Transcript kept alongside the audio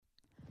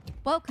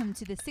Welcome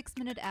to the 6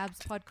 Minute Abs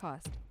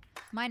podcast.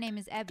 My name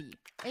is Abby,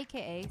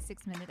 aka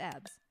 6 Minute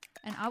Abs,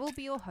 and I will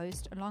be your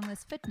host along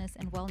this fitness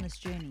and wellness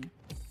journey.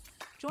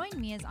 Join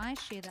me as I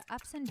share the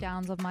ups and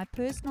downs of my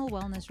personal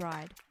wellness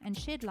ride and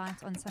shed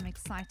light on some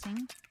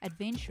exciting,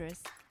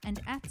 adventurous,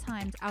 and at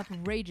times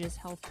outrageous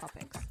health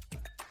topics.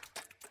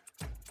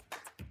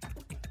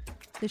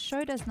 The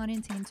show does not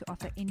intend to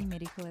offer any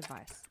medical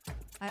advice.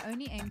 I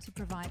only aim to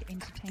provide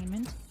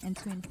entertainment and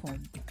to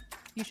inform.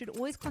 You should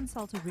always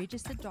consult a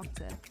registered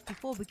doctor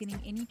before beginning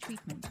any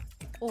treatment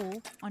or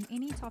on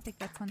any topic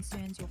that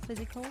concerns your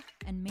physical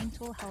and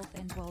mental health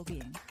and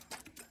well-being.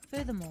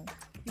 Furthermore,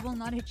 you will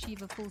not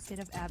achieve a full set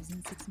of abs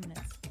in 6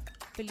 minutes.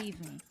 Believe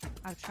me,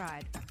 I've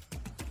tried.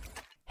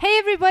 Hey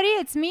everybody,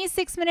 it's me,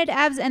 6 Minute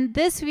Abs, and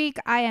this week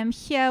I am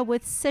here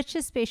with such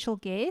a special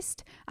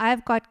guest.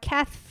 I've got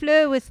Kath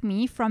Fleur with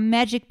me from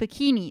Magic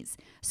Bikinis.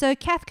 So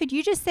Kath, could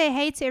you just say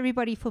hey to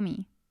everybody for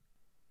me?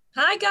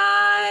 Hi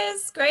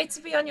guys, great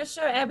to be on your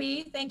show,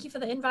 Abby. Thank you for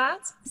the invite.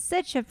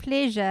 Such a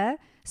pleasure.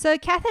 So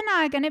Kath and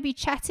I are going to be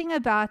chatting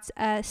about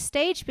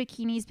stage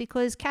bikinis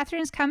because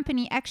Catherine's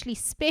company actually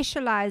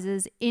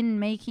specializes in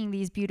making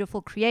these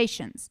beautiful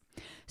creations.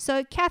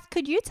 So Kath,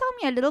 could you tell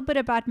me a little bit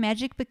about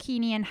Magic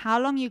Bikini and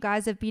how long you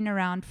guys have been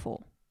around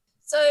for?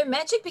 So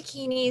Magic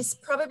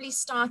Bikinis probably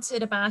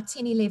started about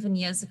 10, 11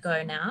 years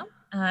ago now.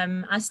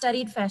 I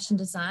studied fashion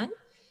design.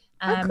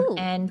 Cool.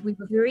 And we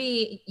were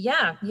very,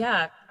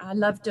 I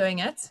love doing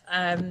it.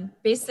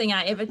 Best thing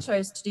I ever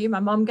chose to do. My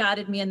mom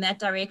guided me in that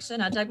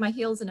direction. I dug my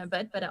heels in a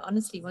bit, but it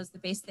honestly was the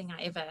best thing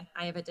I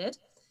ever did.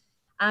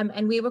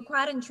 And we were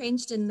quite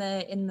entrenched in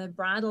the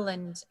bridal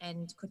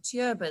and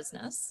couture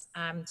business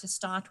to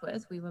start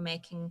with. We were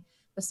making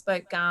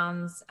bespoke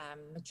gowns,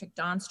 matric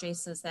dance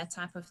dresses, that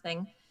type of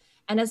thing.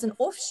 And as an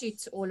offshoot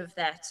to all of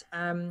that,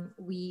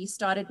 we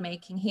started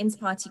making hens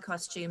party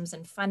costumes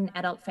and fun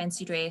adult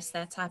fancy dress,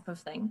 that type of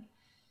thing.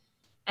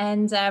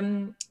 And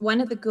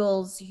one of the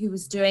girls who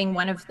was doing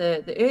one of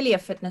the earlier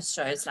fitness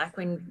shows, like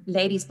when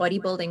ladies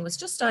bodybuilding was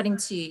just starting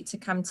to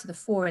come to the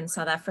fore in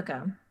South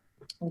Africa,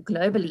 or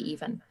globally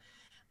even,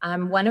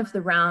 one of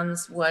the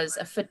rounds was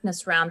a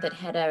fitness round that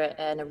had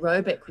an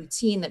aerobic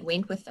routine that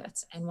went with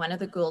it. And one of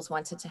the girls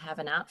wanted to have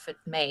an outfit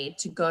made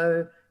to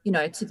go,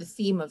 to the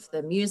theme of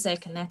the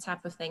music and that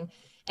type of thing.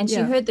 And she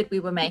heard that we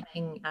were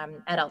making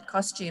adult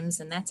costumes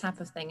and that type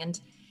of thing.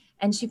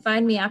 And she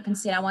phoned me up and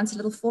said, I want a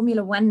little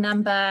Formula One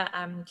number.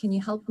 Can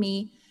you help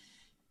me?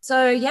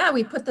 So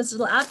we put this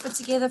little outfit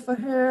together for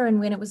her.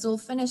 And when it was all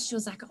finished, she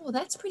was like, oh,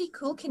 that's pretty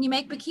cool. Can you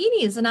make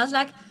bikinis? And I was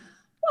like,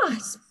 well, I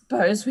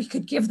suppose we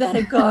could give that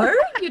a go.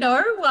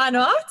 Why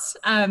not?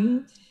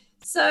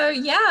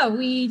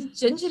 We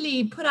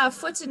gingerly put our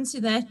foot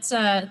into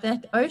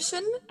that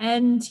ocean,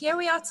 and here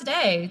we are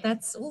today.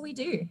 That's all we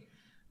do.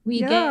 We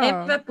gave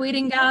up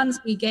wedding gowns.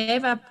 We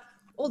gave up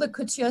all the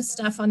couture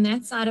stuff on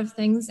that side of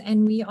things,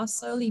 and we are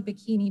solely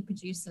bikini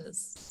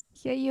producers.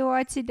 Here you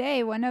are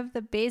today, one of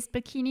the best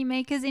bikini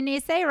makers in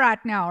SA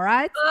right now,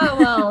 right? Oh,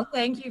 well,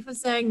 thank you for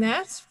saying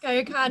that.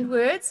 Very kind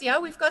words. Yeah,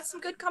 we've got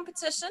some good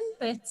competition,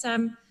 but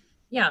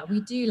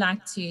we do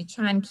like to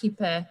try and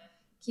keep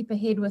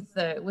ahead with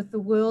the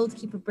world,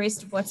 keep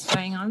abreast of what's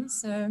going on.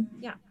 So,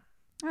 yeah.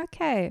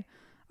 Okay.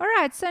 All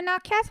right. So now,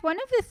 Kath, one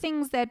of the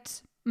things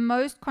that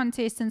most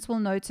contestants will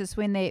notice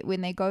when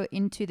they go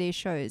into their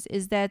shows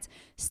is that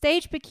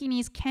stage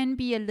bikinis can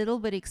be a little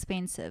bit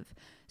expensive.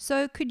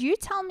 So could you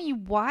tell me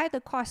why the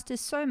cost is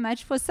so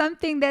much for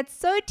something that's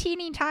so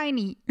teeny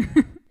tiny?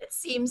 It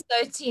seems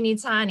so teeny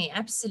tiny.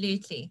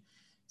 Absolutely.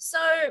 So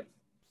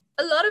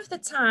a lot of the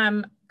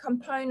time,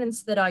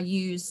 components that are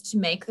used to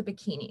make the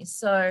bikinis.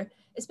 So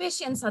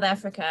especially in South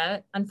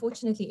Africa,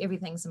 unfortunately,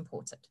 everything's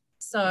imported.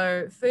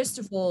 So first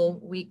of all,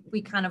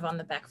 we kind of on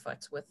the back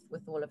foot with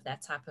all of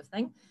that type of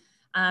thing.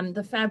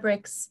 The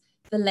fabrics,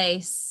 the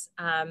lace,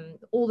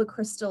 all the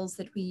crystals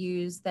that we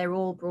use, they're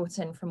all brought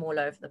in from all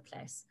over the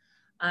place.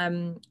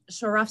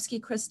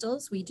 Swarovski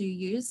crystals we do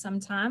use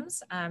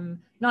sometimes,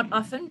 not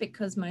often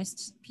because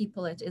most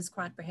people it is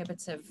quite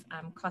prohibitive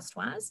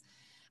cost-wise.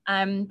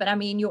 But I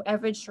mean, your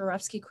average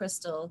Swarovski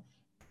crystal,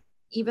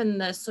 even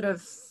the sort of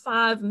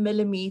 5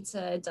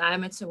 millimeter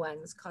diameter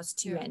ones cost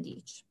R2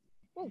 each.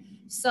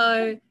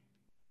 So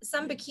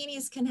some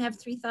bikinis can have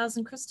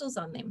 3,000 crystals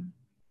on them,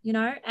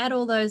 add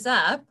all those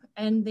up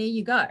and there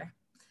you go.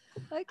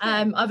 Okay.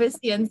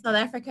 Obviously in South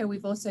Africa,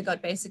 we've also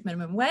got basic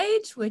minimum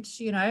wage, which,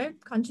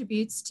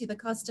 contributes to the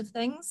cost of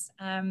things.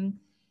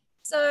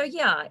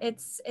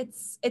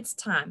 It's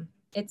time.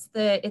 It's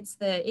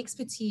the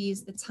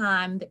expertise, the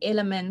time, the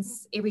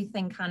elements,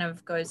 everything kind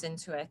of goes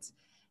into it.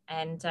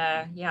 And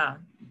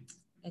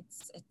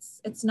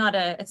it's not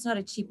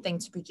a cheap thing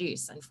to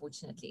produce,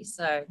 unfortunately.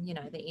 So,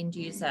 the end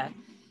user,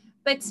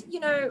 but,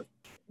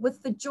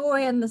 with the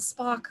joy and the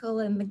sparkle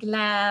and the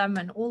glam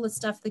and all the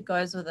stuff that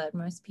goes with it,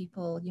 most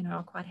people,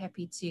 are quite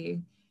happy to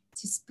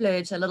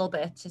splurge a little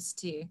bit just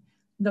to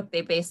look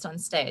their best on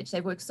stage.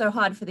 They work so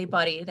hard for their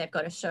body, they've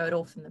got to show it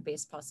off in the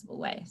best possible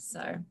way.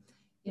 So,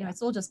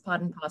 it's all just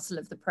part and parcel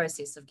of the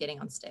process of getting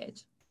on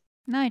stage.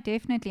 No,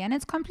 definitely. And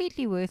it's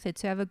completely worth it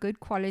to have a good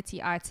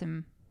quality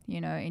item,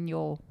 Yeah, in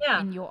your yeah,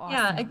 a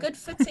arsenal. good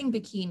fitting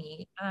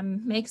bikini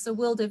makes a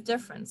world of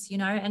difference,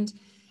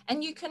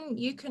 and you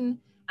can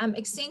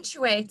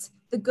accentuate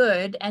the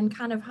good and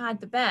kind of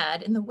hide the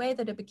bad in the way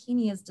that a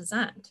bikini is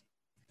designed.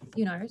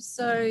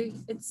 So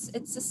it's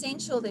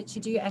essential that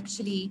you do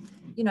actually,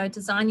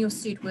 design your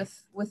suit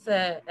with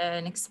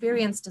an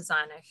experienced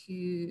designer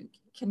who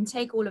can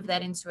take all of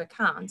that into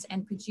account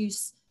and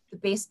produce the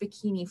best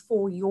bikini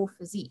for your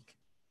physique.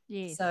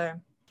 Yes. So,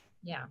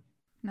 yeah.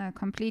 No,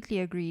 completely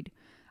agreed.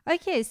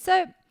 Okay,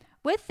 so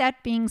with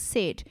that being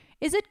said,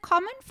 is it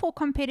common for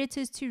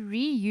competitors to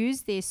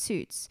reuse their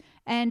suits?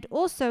 And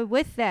also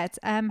with that,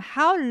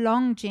 how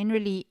long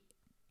generally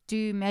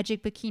do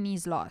magic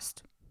bikinis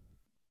last?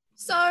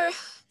 So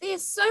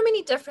there's so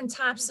many different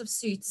types of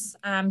suits,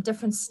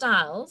 different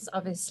styles,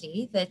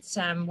 obviously, that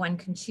one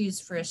can choose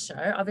for a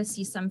show.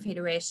 Obviously, some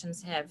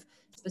federations have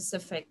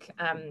specific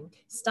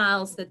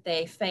styles that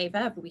they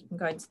favor, but we can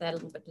go into that a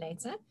little bit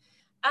later.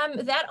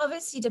 That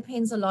obviously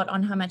depends a lot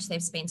on how much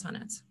they've spent on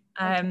it.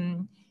 Okay.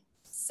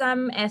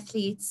 Some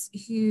athletes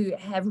who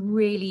have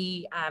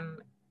really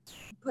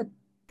put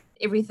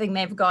everything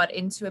they've got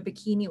into a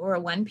bikini or a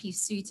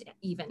one-piece suit,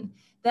 even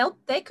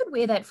they could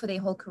wear that for their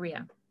whole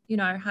career,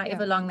 Yeah.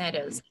 however long that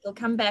is. They'll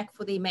come back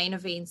for their main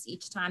events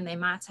each time. They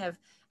might have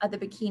other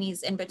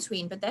bikinis in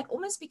between, but that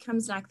almost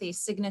becomes like their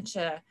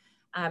signature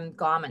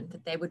garment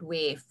that they would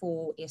wear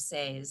for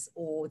essays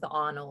or the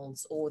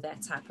Arnolds or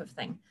that type of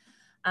thing.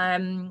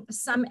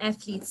 Some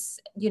athletes,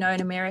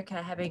 in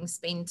America, having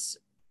spent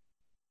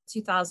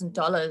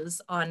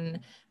 $2,000 on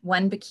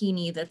one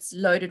bikini that's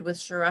loaded with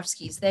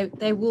Swarovskis,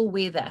 they will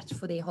wear that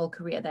for their whole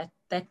career.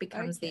 That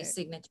becomes their Okay.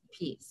 signature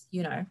piece.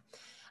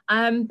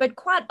 But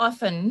quite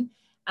often,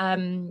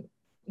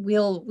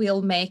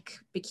 we'll make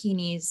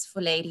bikinis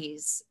for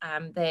ladies.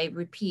 They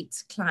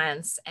repeat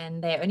clients,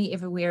 and they only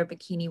ever wear a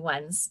bikini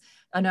once.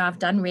 I know I've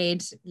done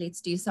red.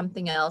 Let's do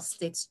something else.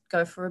 Let's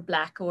go for a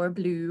black or a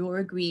blue or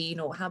a green,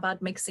 or how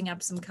about mixing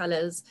up some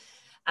colors?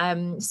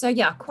 So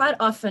yeah, quite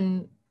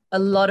often a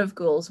lot of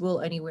girls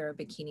will only wear a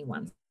bikini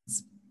once.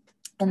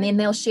 And then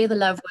they'll share the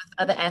love with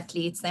other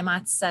athletes. They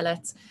might sell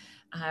it,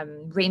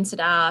 rent it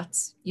out,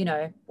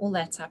 all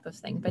that type of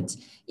thing. But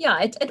yeah,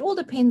 it all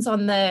depends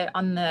on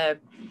the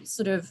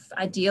sort of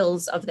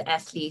ideals of the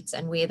athletes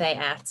and where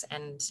they're at,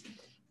 and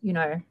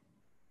their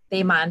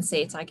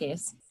mindset, I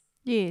guess.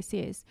 Yes,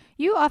 yes.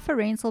 You offer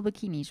rental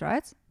bikinis,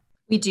 right?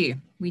 We do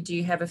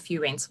have a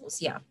few rentals,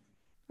 yeah.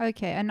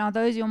 Okay, and are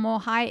those your more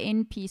high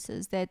end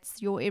pieces that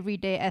your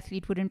everyday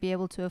athlete wouldn't be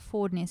able to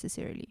afford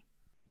necessarily?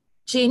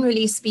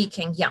 Generally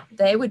speaking, yeah,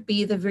 they would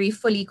be the very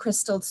fully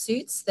crystalled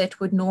suits that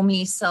would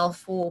normally sell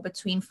for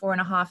between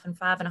 4.5 and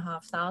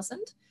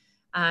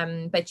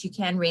 5,500. But you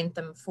can rent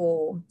them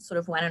for sort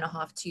of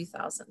 1.5,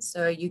 2,000.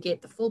 So you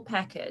get the full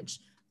package.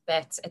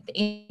 But at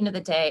the end of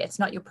the day, it's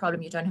not your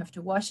problem. You don't have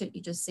to wash it.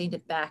 You just send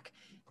it back,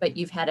 but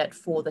you've had it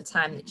for the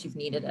time that you've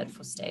needed it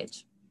for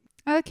stage.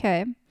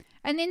 Okay.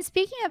 And then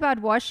speaking about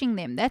washing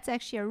them, that's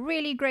actually a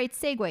really great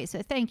segue.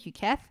 So thank you,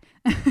 Kath.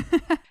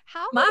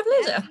 How would My an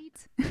pleasure.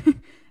 athlete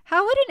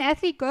how would an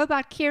athlete go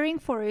about caring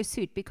for her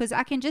suit? Because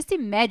I can just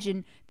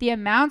imagine the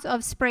amount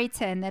of spray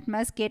tan that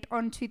must get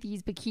onto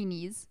these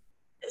bikinis.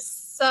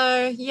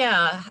 So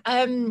yeah,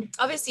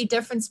 obviously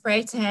different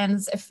spray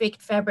tans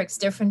affect fabrics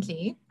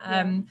differently.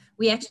 Yeah.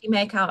 We actually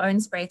make our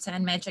own spray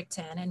tan, Magic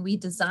Tan, and we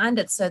designed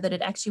it so that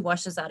it actually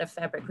washes out of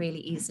fabric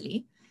really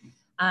easily.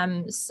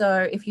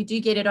 So if you do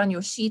get it on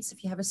your sheets,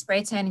 if you have a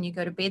spray tan and you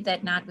go to bed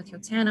that night with your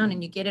tan on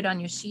and you get it on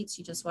your sheets,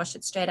 you just wash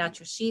it straight out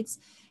your sheets.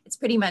 It's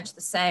pretty much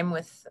the same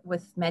with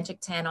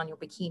Magic Tan on your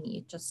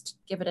bikini. Just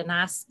give it a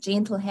nice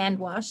gentle hand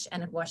wash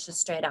and it washes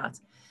straight out.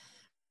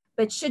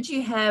 But should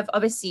you have,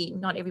 obviously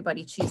not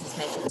everybody chooses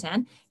Magic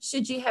Tan,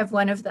 should you have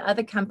one of the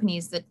other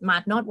companies that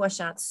might not wash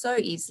out so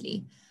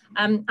easily,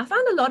 I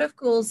find a lot of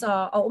girls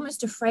are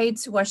almost afraid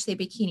to wash their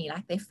bikini.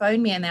 Like they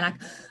phone me and they're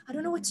like, I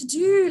don't know what to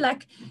do.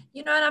 Like,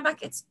 and I'm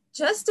like, it's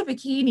just a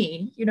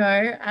bikini,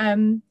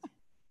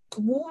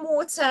 warm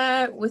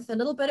water with a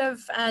little bit of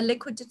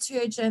liquid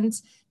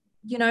detergent,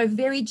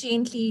 very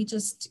gently,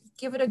 just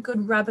give it a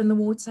good rub in the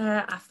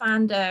water. I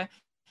find an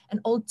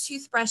old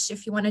toothbrush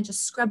if you want to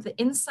just scrub the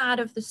inside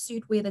of the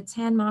suit where the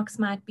tan marks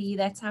might be,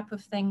 that type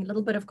of thing. A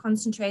little bit of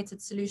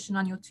concentrated solution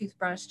on your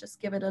toothbrush, just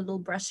give it a little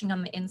brushing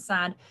on the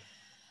inside.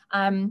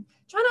 Try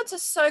not to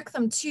soak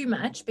them too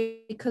much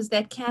because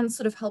that can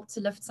sort of help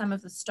to lift some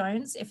of the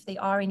stones if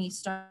there are any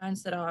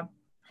stones that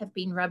have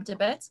been rubbed a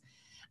bit.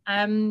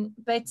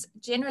 But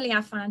generally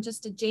I find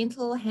just a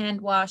gentle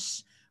hand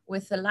wash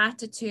with a light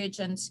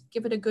detergent,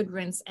 give it a good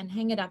rinse and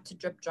hang it up to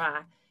drip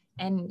dry,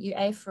 and you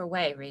A for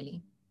away,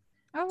 really.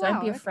 Oh Don't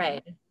wow, be okay.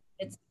 afraid.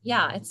 It's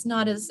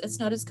not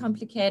as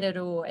complicated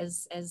or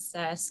as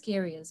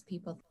scary as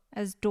people.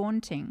 As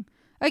daunting.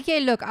 Okay,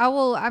 look,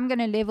 I'm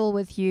gonna level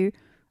with you.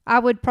 I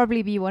would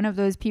probably be one of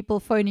those people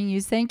phoning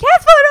you saying,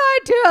 Kath, what do I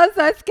do? I'm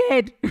so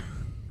scared.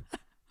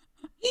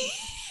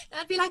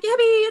 I'd be like,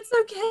 Abby, it's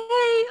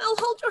okay. I'll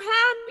hold your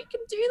hand. We can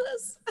do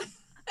this.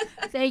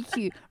 Thank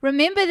you.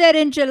 Remember that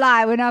in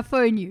July when I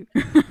phone you.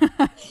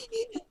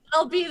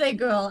 I'll be there,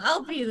 girl.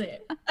 I'll be there.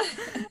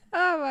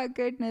 Oh my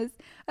goodness.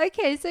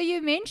 Okay, so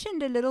you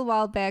mentioned a little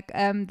while back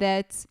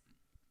that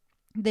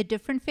the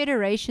different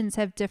federations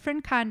have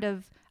different kind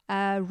of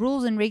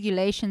rules and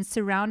regulations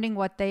surrounding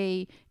what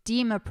they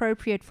deem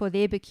appropriate for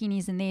their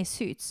bikinis and their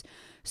suits.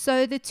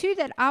 So the two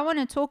that I want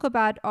to talk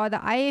about are the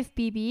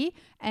IFBB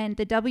and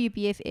the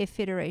WBFF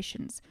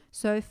federations.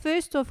 So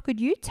first off, could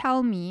you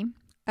tell me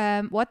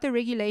what the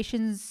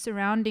regulations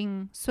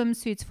surrounding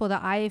swimsuits for the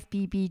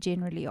IFBB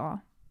generally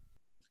are?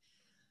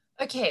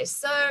 Okay,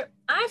 so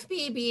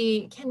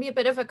IFBB can be a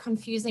bit of a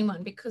confusing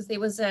one because there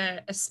was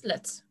a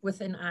split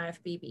within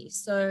IFBB.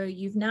 So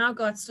you've now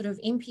got sort of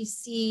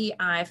NPC,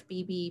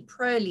 IFBB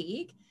Pro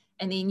League,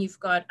 and then you've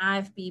got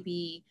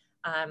IFBB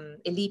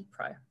Elite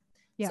Pro.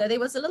 Yeah. So there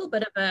was a little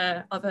bit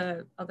of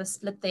a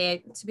split there.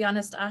 To be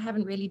honest, I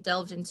haven't really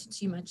delved into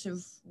too much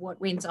of what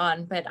went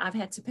on, but I've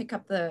had to pick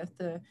up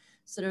the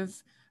sort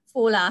of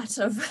fallout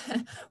of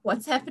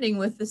what's happening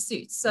with the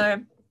suits.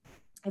 So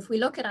if we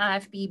look at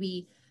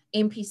IFBB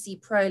NPC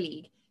Pro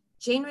League,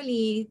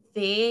 generally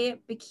their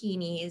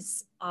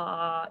bikinis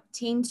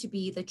tend to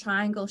be the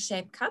triangle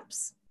shaped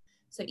cups.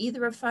 So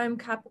either a foam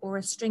cup or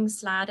a string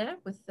slider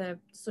with the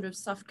sort of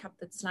soft cup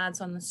that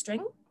slides on the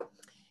string.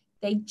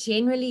 They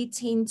generally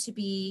tend to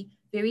be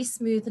very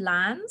smooth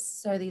lines.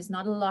 So there's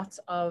not a lot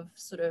of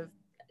sort of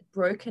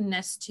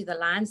brokenness to the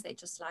lines. They're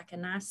just like a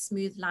nice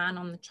smooth line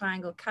on the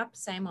triangle cup,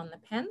 same on the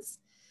pants.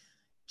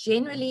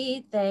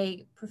 Generally,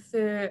 they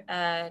prefer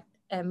a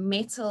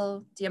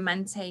metal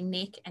diamante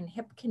neck and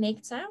hip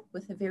connector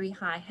with a very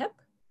high hip.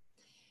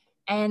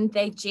 And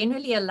they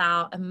generally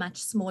allow a much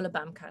smaller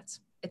bum cut.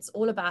 It's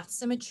all about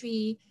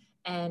symmetry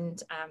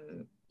and,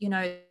 you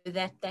know,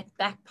 that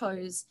back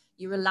pose.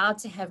 You're allowed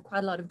to have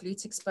quite a lot of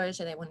glute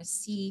exposure. They want to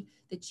see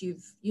that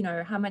you've, you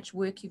know, how much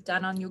work you've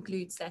done on your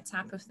glutes, that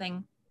type of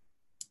thing.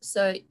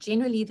 So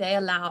generally they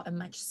allow a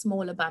much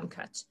smaller bum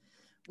cut.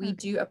 We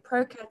do a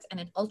pro cut and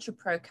an ultra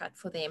pro cut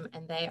for them,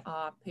 and they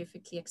are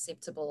perfectly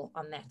acceptable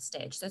on that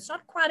stage. So it's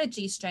not quite a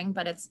G-string,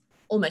 but it's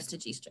almost a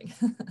G-string.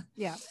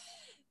 Yeah.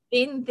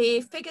 Then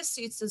their figure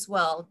suits as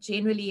well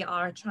generally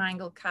are a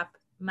triangle cup,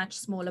 much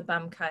smaller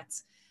bum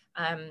cut.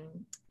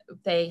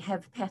 They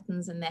have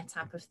patterns and that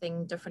type of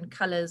thing, different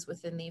colors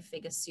within their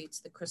figure suits,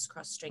 the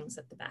crisscross strings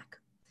at the back.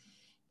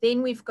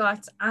 Then we've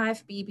got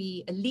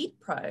IFBB Elite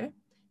Pro.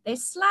 They're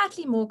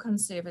slightly more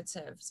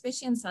conservative,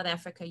 especially in South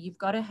Africa. You've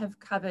got to have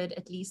covered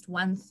at least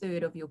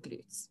 1/3 of your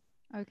glutes.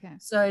 Okay.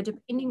 So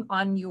depending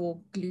on your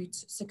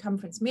glute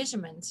circumference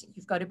measurement,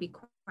 you've got to be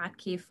quite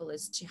careful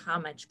as to how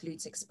much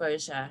glute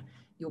exposure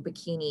your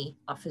bikini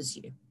offers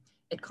you.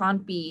 It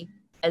can't be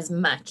as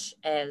much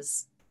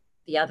as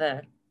the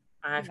other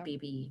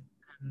IFBB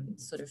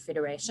sort of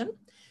federation.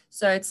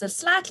 So it's a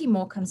slightly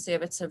more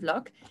conservative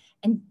look.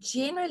 And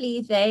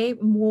generally, they're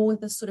more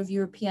the sort of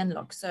European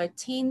look. So it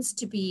tends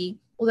to be,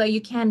 although you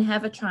can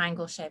have a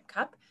triangle shaped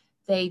cup,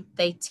 they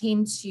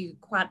tend to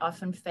quite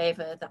often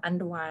favor the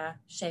underwire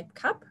shaped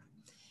cup.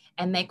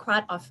 And they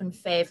quite often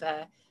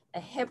favor a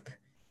hip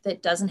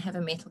that doesn't have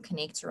a metal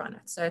connector on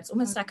it. So it's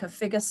almost like a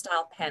figure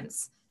style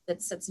pants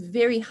that sits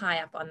very high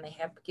up on the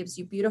hip, gives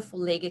you beautiful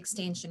leg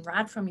extension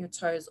right from your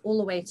toes all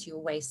the way to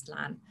your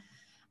waistline.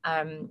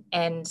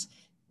 And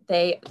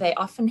they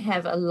often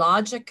have a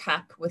larger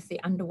cup with the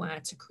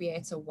underwire to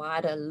create a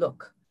wider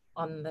look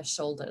on the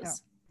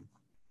shoulders. Yeah.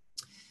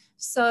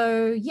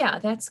 So yeah,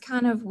 that's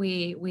kind of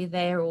where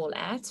they're all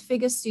at.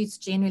 Figure suits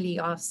generally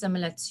are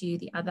similar to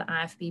the other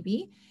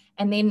IFBB.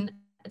 And then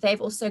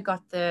they've also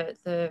got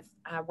the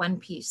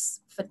one-piece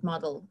fit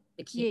model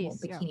bikini. Yes,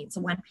 bikini. Yeah. It's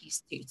a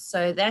one-piece suit.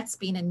 So that's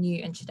been a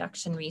new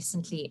introduction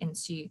recently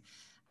into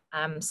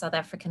South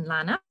African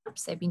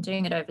lineups. They've been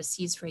doing it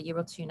overseas for a year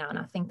or two now, and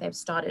I think they've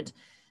started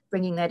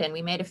bringing that in.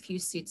 We made a few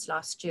suits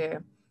last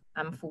year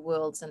for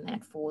Worlds and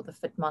that for the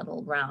fit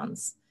model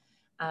rounds.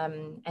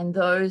 And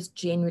those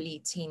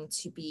generally tend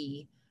to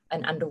be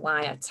an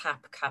underwire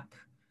type cup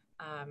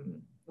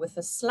with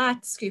a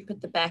slight scoop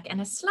at the back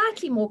and a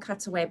slightly more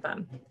cutaway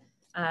bum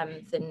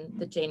than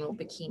the general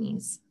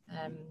bikinis.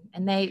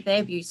 And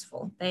they're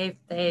beautiful. They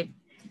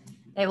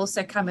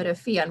also come at a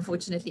fee,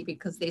 unfortunately,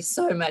 because there's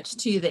so much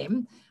to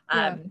them.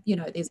 You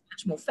know, there's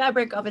much more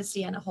fabric,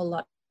 obviously, and a whole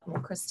lot more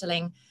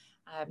crystalline.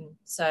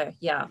 So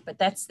yeah, but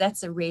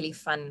that's a really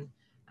fun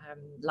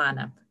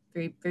lineup.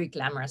 Very, very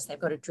glamorous. They've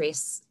got a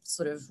dress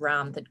sort of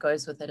round that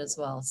goes with it as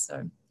well.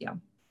 So yeah.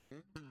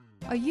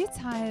 Are you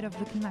tired of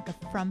looking like a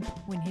frump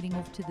when heading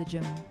off to the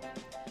gym?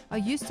 Are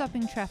you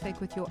stopping traffic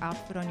with your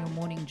outfit on your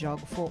morning jog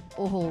for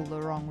all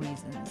the wrong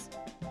reasons?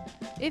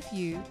 If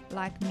you,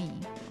 like me,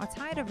 are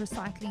tired of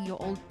recycling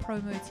your old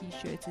promo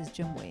t-shirts as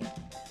gym wear,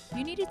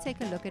 you need to take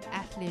a look at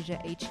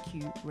Athleisure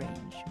HQ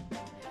range.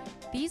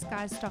 These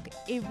guys stock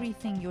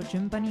everything your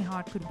gym bunny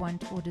heart could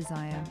want or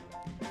desire.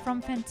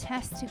 From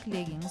fantastic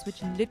leggings,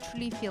 which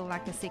literally feel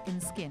like a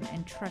second skin,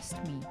 and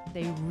trust me,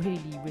 they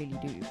really, really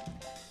do,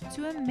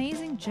 to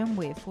amazing gym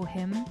wear for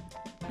him,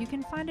 you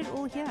can find it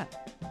all here.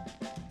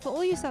 For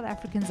all you South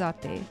Africans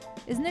out there,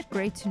 Isn't it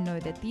great to know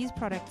that these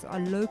products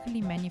are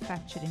locally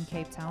manufactured in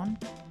Cape Town?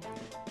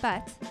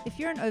 But if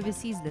you're an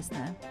overseas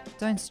listener,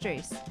 don't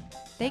stress.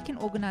 They can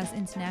organize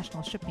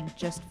international shipping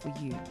just for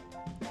you.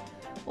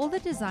 All the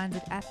designs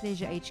at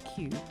Athleisure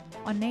HQ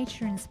are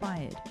nature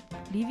inspired,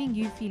 leaving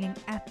you feeling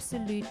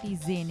absolutely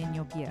zen in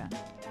your gear.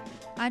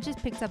 I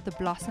just picked up the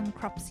Blossom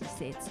Cropsy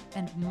set,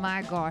 and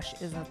my gosh,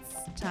 is it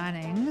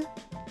stunning!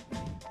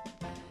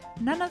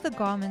 None of the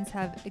garments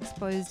have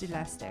exposed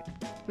elastic,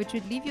 which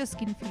would leave your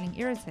skin feeling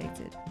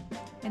irritated.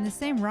 In the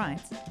same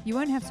right, you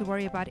won't have to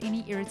worry about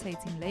any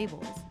irritating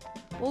labels.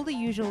 All the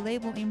usual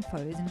label info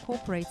is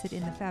incorporated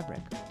in the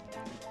fabric.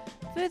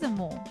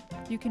 Furthermore,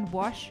 you can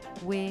wash,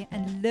 wear,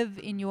 and live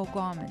in your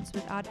garments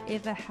without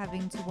ever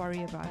having to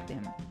worry about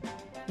them.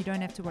 You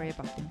don't have to worry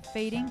about them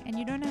fading, and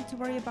you don't have to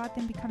worry about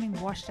them becoming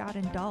washed out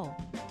and dull.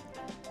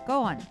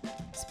 Go on,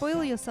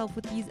 spoil yourself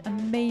with these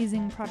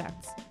amazing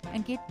products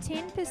and get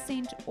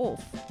 10%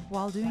 off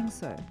while doing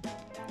so.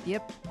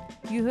 Yep,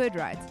 you heard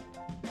right.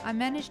 I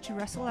managed to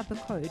rustle up a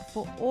code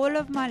for all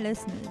of my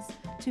listeners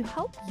to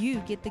help you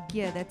get the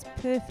gear that's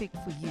perfect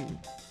for you.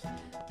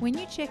 When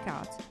you check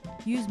out,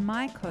 use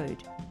my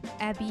code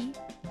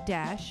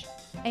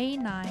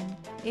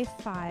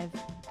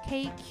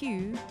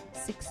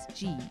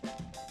ABI-A9F5KQ6G.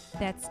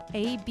 That's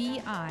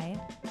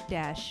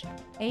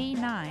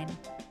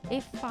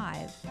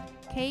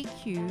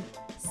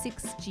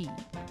ABI-A9F5KQ6G.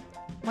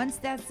 Once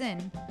that's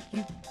in,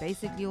 you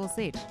basically all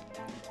set.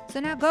 So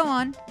now go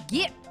on,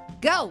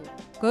 go!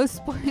 Go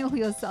spoil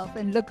yourself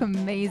and look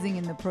amazing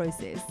in the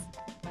process.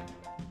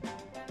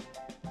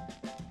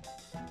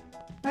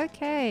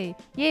 Okay.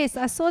 Yes,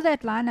 I saw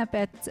that lineup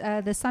at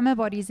the Summer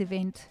Bodies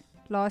event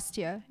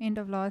end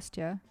of last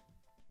year.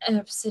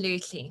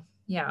 Absolutely.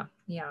 Yeah.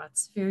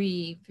 It's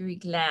very, very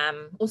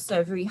glam.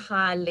 Also very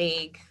high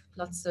leg,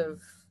 lots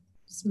of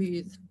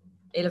smooth,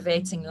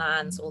 elevating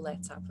lines, all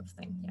that type of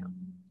thing. Yeah.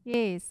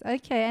 Yes.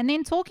 Okay. And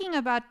then talking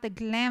about the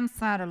glam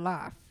side of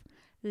life,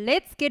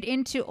 let's get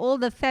into all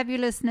the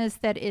fabulousness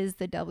that is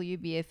the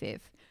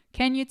WBFF.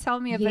 Can you tell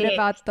me a bit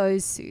about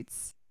those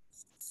suits?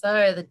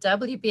 So the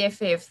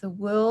WBFF, the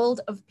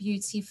World of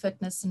Beauty,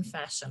 Fitness and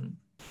Fashion.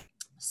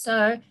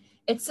 So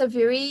it's a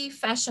very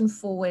fashion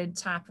forward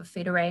type of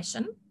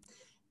federation.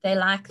 They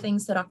like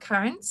things that are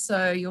current.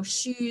 So your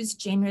shoes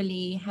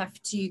generally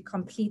have to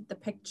complete the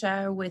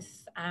picture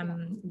with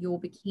your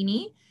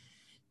bikini.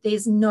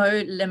 There's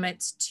no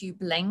limit to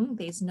bling.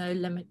 There's no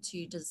limit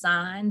to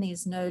design.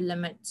 There's no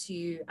limit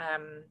to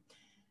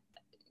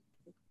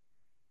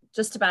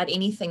just about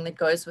anything that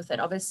goes with it.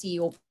 Obviously,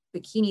 your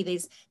bikini,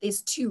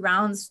 there's 2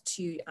 rounds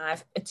to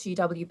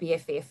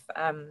WBFF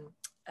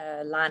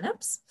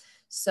lineups.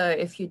 So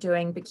if you're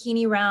doing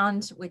bikini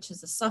round, which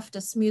is a softer,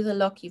 smoother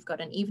look, you've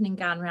got an evening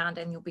gown round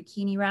and your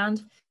bikini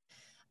round.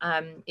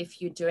 If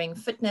you're doing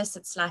fitness,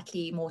 it's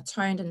slightly more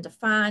toned and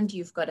defined.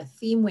 You've got a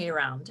theme wear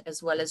round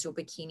as well as your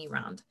bikini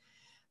round.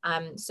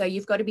 So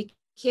you've got to be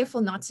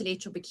careful not to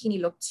let your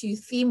bikini look too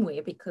theme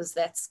wear because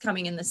that's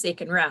coming in the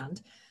second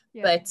round.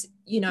 Yeah. But,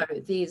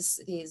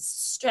 there's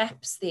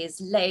straps, there's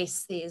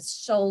lace, there's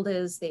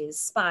shoulders, there's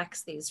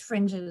spikes, there's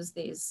fringes,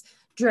 there's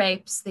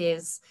drapes,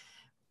 there's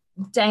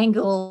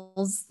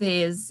dangles,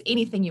 there's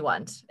anything you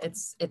want.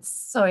 It's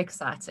so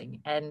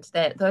exciting, and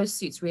those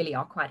suits really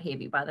are quite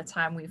heavy. By the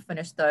time we've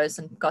finished those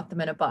and got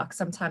them in a box,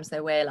 sometimes they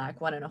weigh like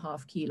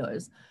 1.5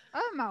 kilos.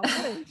 Oh my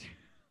word.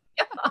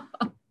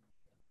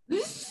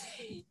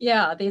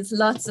 Yeah, there's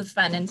lots of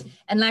fun, and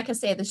like I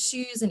say, the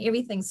shoes and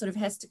everything sort of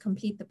has to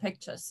complete the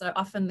picture. So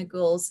often the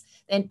girls,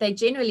 they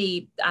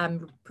generally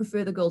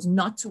prefer the girls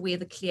not to wear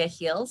the clear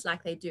heels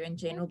like they do in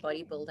general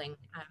bodybuilding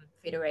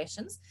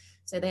federations.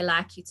 So they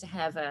like you to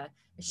have a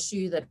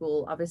shoe that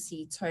will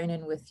obviously tone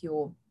in with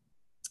your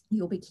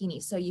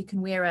bikini. So you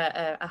can wear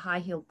a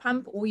high-heeled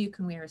pump, or you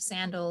can wear a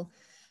sandal.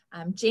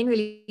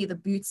 Generally, the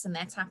boots and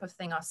that type of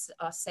thing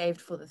are saved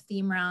for the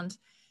theme round,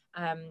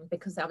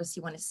 because they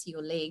obviously want to see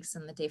your legs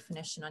and the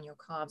definition on your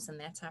calves and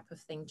that type of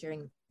thing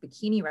during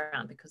bikini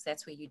round, because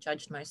that's where you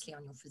judged mostly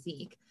on your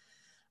physique.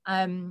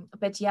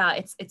 But yeah,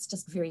 it's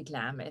just very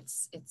glam.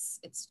 It's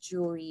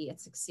jewelry,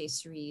 it's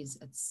accessories,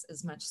 it's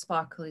as much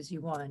sparkle as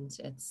you want.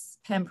 It's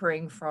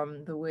pampering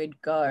from the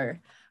word go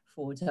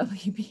for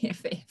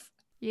WBFF.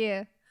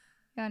 Yeah,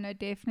 no,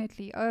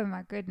 definitely. Oh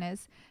my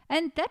goodness.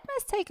 And that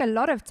must take a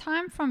lot of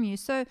time from you.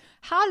 So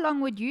how long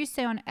would you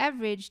say on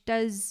average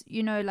does,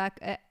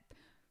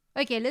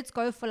 okay, let's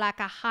go for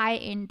like a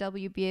high-end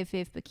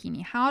WBFF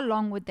bikini. How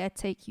long would that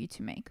take you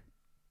to make?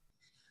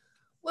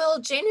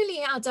 Well,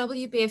 generally our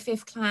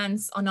WBFF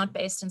clients are not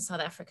based in South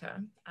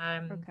Africa,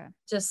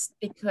 just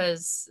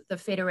because the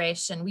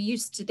federation,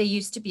 there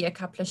used to be a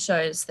couple of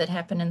shows that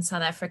happen in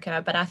South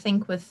Africa, but I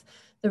think with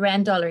the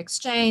Rand dollar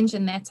exchange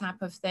and that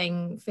type of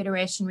thing,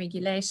 federation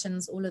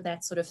regulations, all of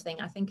that sort of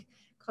thing, I think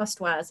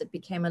cost-wise it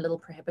became a little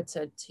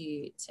prohibited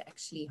to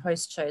actually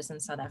host shows in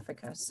South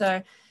Africa.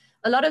 So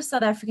a lot of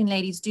South African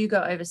ladies do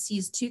go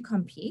overseas to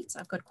compete.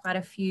 I've got quite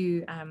a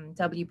few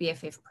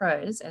WBFF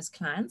pros as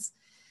clients.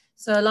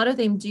 So a lot of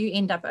them do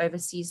end up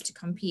overseas to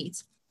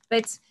compete.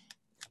 But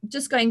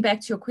just going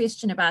back to your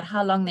question about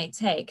how long they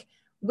take,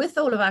 with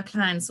all of our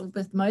clients, or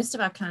with most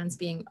of our clients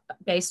being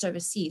based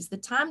overseas, the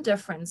time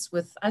difference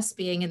with us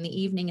being in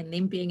the evening and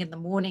them being in the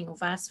morning or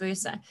vice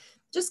versa,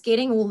 just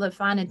getting all the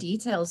finer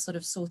details sort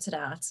of sorted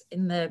out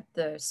in the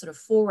sort of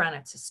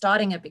forerunner to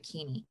starting a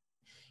bikini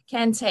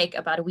can take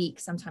about a week,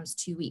 sometimes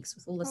 2 weeks,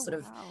 with all the sort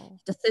of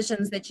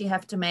decisions that you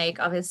have to make.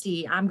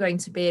 Obviously, I'm going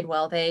to bed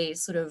while they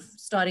sort of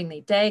starting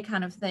their day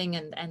kind of thing,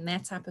 and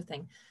that type of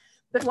thing.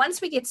 But once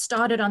we get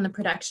started on the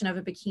production of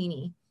a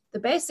bikini, the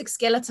basic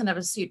skeleton of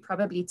a suit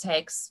probably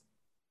takes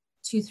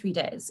 2-3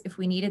 days. If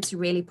we needed to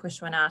really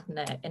push one out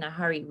in a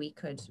hurry, we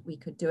could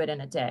do it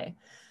in a day.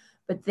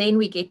 But then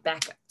we get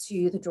back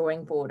to the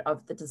drawing board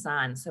of the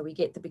design. So we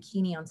get the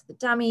bikini onto the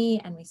dummy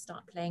and we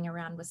start playing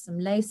around with some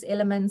lace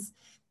elements.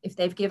 If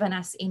they've given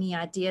us any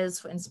ideas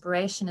for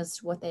inspiration as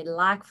to what they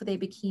like for their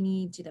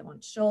bikini, do they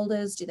want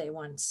shoulders? Do they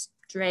want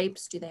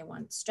drapes? Do they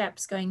want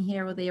straps going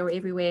here or there or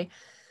everywhere?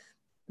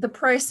 The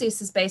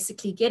process is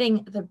basically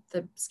getting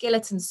the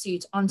skeleton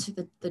suit onto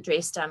the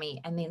dress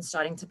dummy and then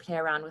starting to play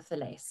around with the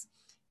lace.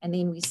 And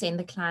then we send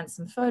the client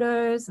some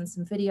photos and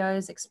some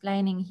videos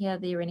explaining here,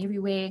 there, and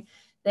everywhere.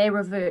 They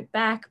revert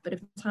back, but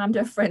of time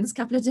difference,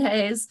 couple of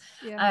days.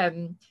 Yeah.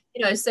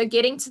 So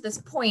getting to this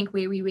point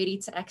where we're ready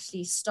to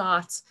actually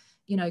start,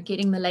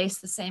 getting the lace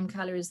the same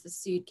color as the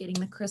suit, getting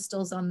the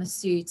crystals on the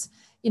suit,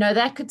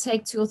 that could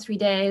take 2 or 3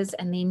 days.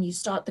 And then you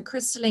start the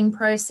crystalling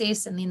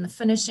process and then the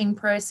finishing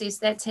process.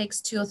 That takes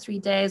 2 or 3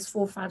 days,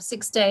 4, 5,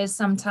 6 days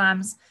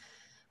sometimes.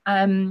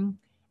 And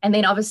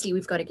then obviously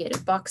we've got to get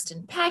it boxed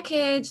and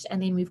packaged,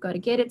 and then we've got to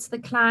get it to the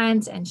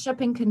client, and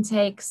shipping can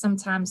take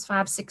sometimes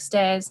 5, 6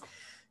 days.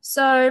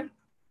 So,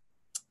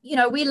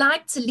 we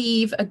like to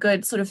leave a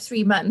good sort of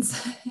 3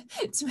 months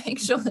to make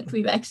sure that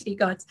we've actually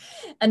got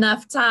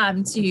enough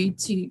time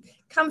to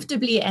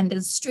comfortably and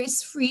as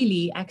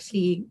stress-freely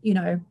actually,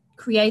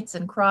 create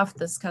and craft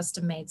this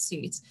custom-made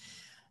suit.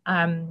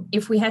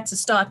 If we had to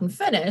start and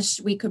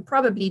finish, we could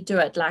probably do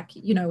it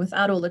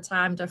without all the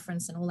time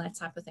difference and all that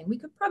type of thing. We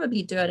could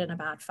probably do it in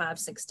about 5,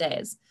 6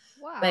 days.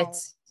 Wow. But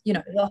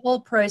the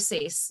whole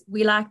process,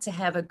 we like to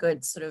have a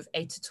good sort of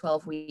 8 to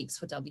 12 weeks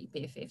for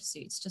WBFF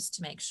suits, just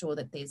to make sure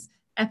that there's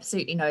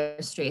absolutely no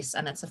stress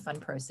and it's a fun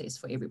process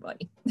for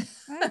everybody.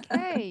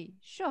 Okay,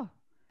 sure.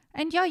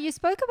 And yeah, you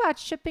spoke about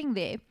shipping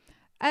there.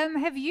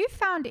 Have you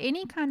found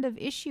any kind of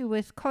issue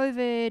with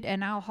COVID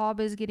and our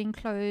harbors getting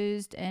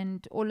closed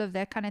and all of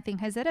that kind of thing?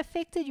 Has that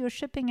affected your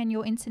shipping and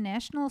your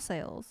international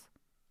sales?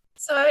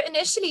 So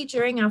initially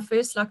during our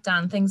first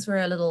lockdown, things were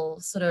a little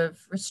sort of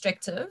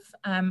restrictive.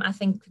 I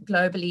think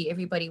globally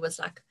everybody was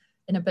like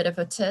in a bit of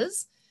a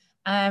tiz.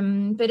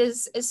 But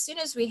as soon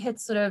as we hit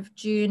sort of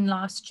June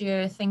last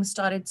year, things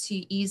started to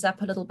ease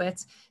up a little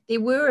bit.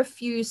 There were a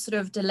few sort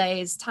of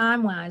delays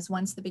time-wise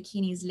once the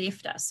bikinis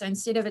left us. So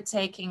instead of it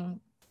taking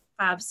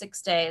 5,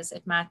 6 days,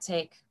 it might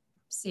take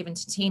 7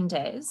 to 10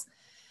 days.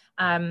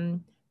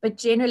 But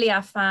generally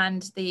I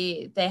find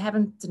they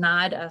haven't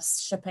denied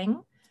us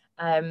shipping.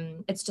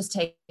 It's just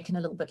taken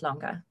a little bit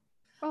longer.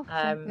 Oh,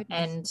 thank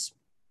and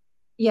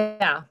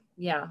yeah,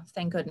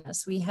 thank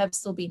goodness. We have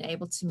still been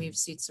able to move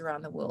suits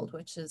around the world,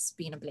 which has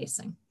been a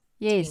blessing.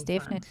 Yes,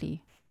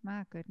 definitely. Fun.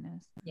 My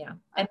goodness. Yeah.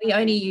 And we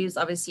only use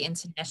obviously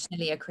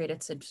internationally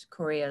accredited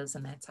couriers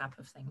and that type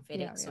of thing,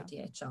 FedEx or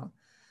DHL.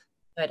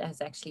 So it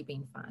has actually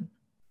been fine.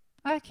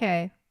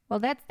 Okay. Well,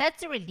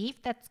 that's a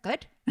relief. That's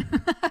good.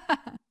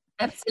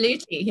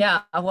 Absolutely.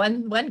 Yeah.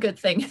 One good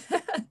thing.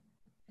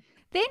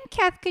 Then,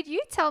 Kath, could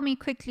you tell me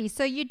quickly,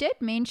 so you did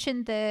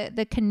mention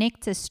the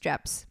connector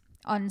straps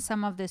on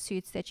some of the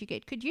suits that you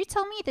get. Could you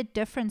tell me the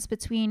difference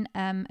between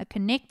a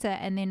connector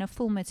and then a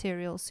full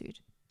material suit?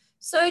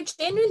 So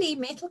generally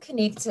metal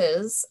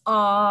connectors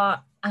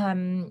are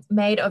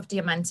made of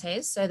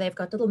diamantes. So they've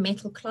got little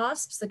metal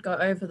clasps that go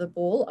over the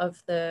ball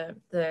of the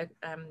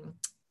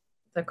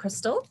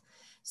crystal.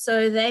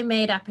 So they're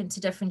made up into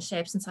different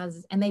shapes and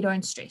sizes, and they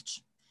don't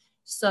stretch.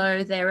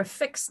 So they're a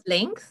fixed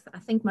length. I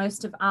think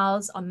most of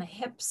ours on the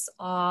hips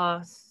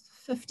are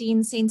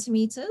 15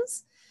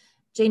 centimeters.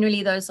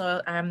 Generally, those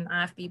are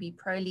IFBB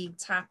Pro League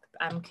type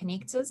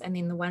connectors, and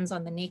then the ones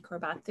on the neck are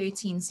about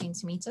 13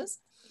 centimeters.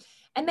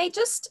 And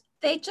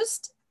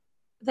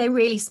they're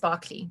really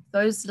sparkly.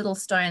 Those little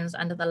stones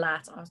under the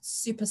light are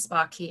super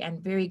sparkly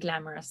and very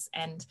glamorous,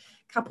 and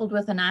coupled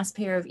with a nice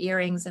pair of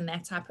earrings and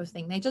that type of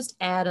thing, they just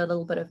add a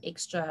little bit of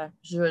extra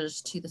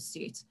zhuzh to the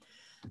suit.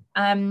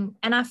 And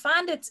I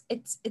find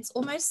it's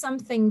almost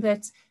something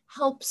that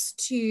helps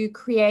to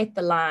create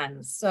the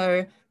lines.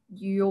 So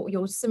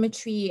your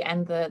symmetry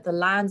and the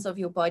lines of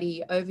your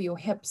body over your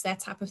hips, that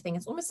type of thing.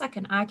 It's almost like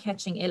an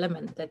eye-catching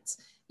element that,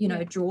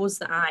 draws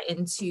the eye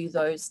into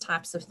those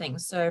types of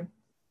things. So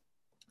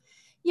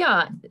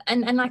yeah,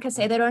 and like I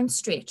say, they don't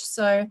stretch.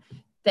 So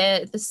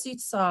the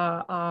suits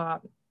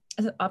are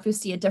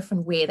obviously a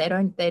different wear.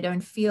 They don't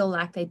feel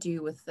like they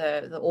do with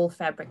the all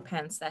fabric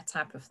pants, that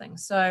type of thing.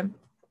 So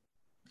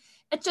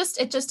it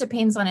just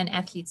depends on an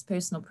athlete's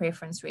personal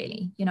preference,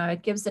 really.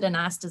 It gives it a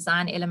nice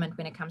design element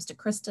when it comes to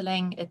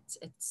crystalling.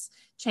 It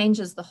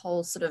changes the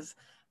whole sort of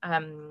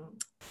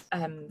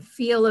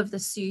feel of the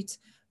suit.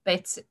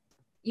 But,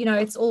 you know,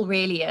 it's all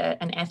really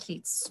an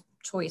athlete's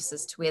choice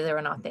as to whether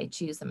or not they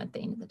choose them at the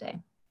end of the day.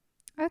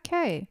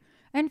 Okay.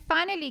 And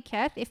finally,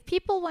 Kath, if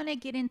people want to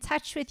get in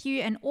touch with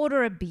you and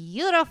order a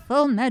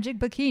beautiful Magic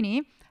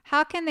bikini,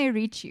 how can they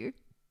reach you?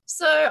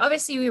 So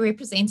obviously we're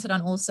represented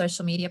on all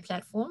social media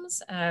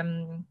platforms,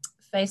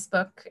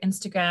 Facebook,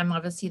 Instagram,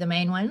 obviously the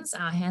main ones.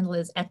 Our handle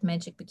is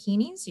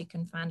 @MagicBikinis. You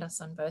can find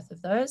us on both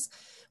of those.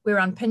 We're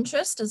on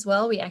Pinterest as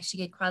well. We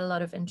actually get quite a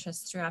lot of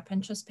interest through our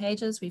Pinterest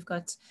pages. We've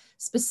got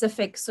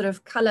specific sort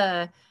of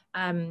color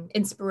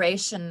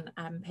inspiration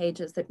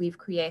pages that we've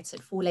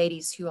created for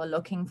ladies who are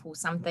looking for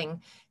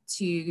something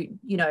to,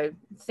 you know,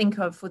 think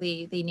of for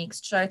the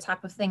next show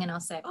type of thing. And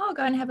I'll say, oh,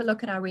 go and have a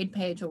look at our red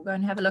page, or go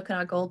and have a look at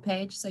our gold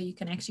page. So you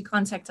can actually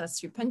contact us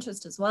through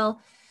Pinterest as well.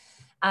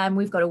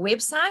 We've got a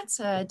website,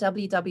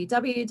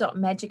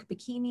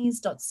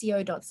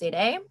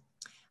 www.magicbikinis.co.za.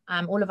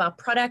 All of our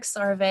products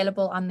are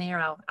available on there,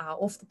 our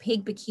off the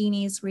peg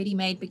bikinis,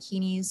 ready-made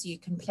bikinis. You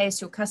can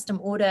place your custom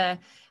orders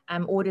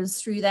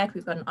through that.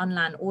 We've got an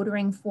online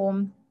ordering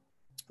form,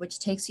 which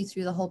takes you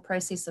through the whole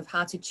process of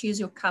how to choose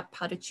your cup,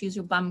 how to choose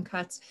your bum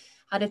cut,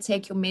 how to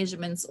take your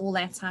measurements, all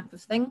that type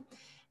of thing.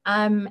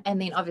 And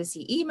then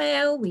obviously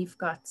email, we've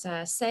got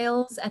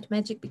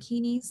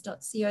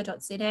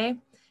sales@magicbikinis.co.za.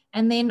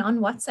 And then on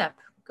WhatsApp,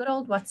 good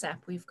old WhatsApp,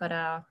 we've got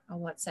our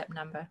WhatsApp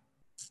number.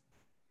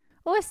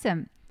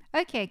 Awesome.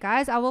 Okay,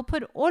 guys, I will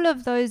put all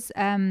of those,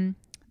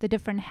 the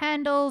different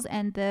handles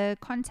and the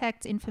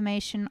contact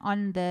information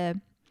on the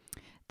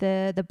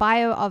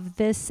bio of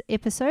this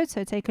episode.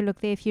 So take a look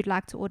there if you'd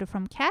like to order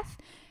from Kath.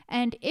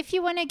 And if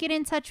you want to get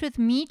in touch with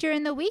me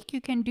during the week, you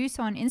can do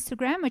so on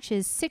Instagram, which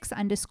is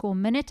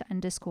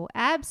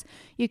 6_minute_abs.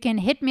 You can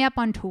hit me up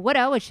on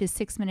Twitter, which is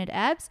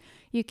 6minuteabs.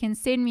 You can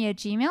send me a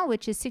Gmail,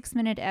 which is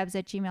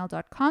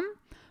 6minuteabs@gmail.com.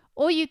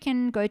 Or you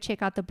can go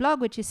check out the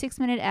blog, which is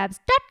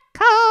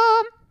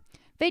 6minuteabs.com.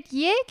 But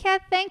yeah,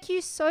 Kath, thank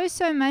you so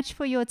much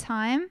for your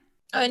time.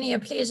 Only a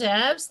pleasure,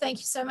 Abs. Thank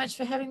you so much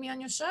for having me on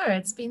your show.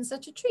 It's been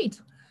such a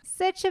treat.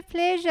 Such a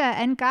pleasure.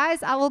 And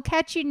guys, I will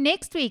catch you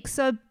next week.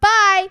 So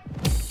bye.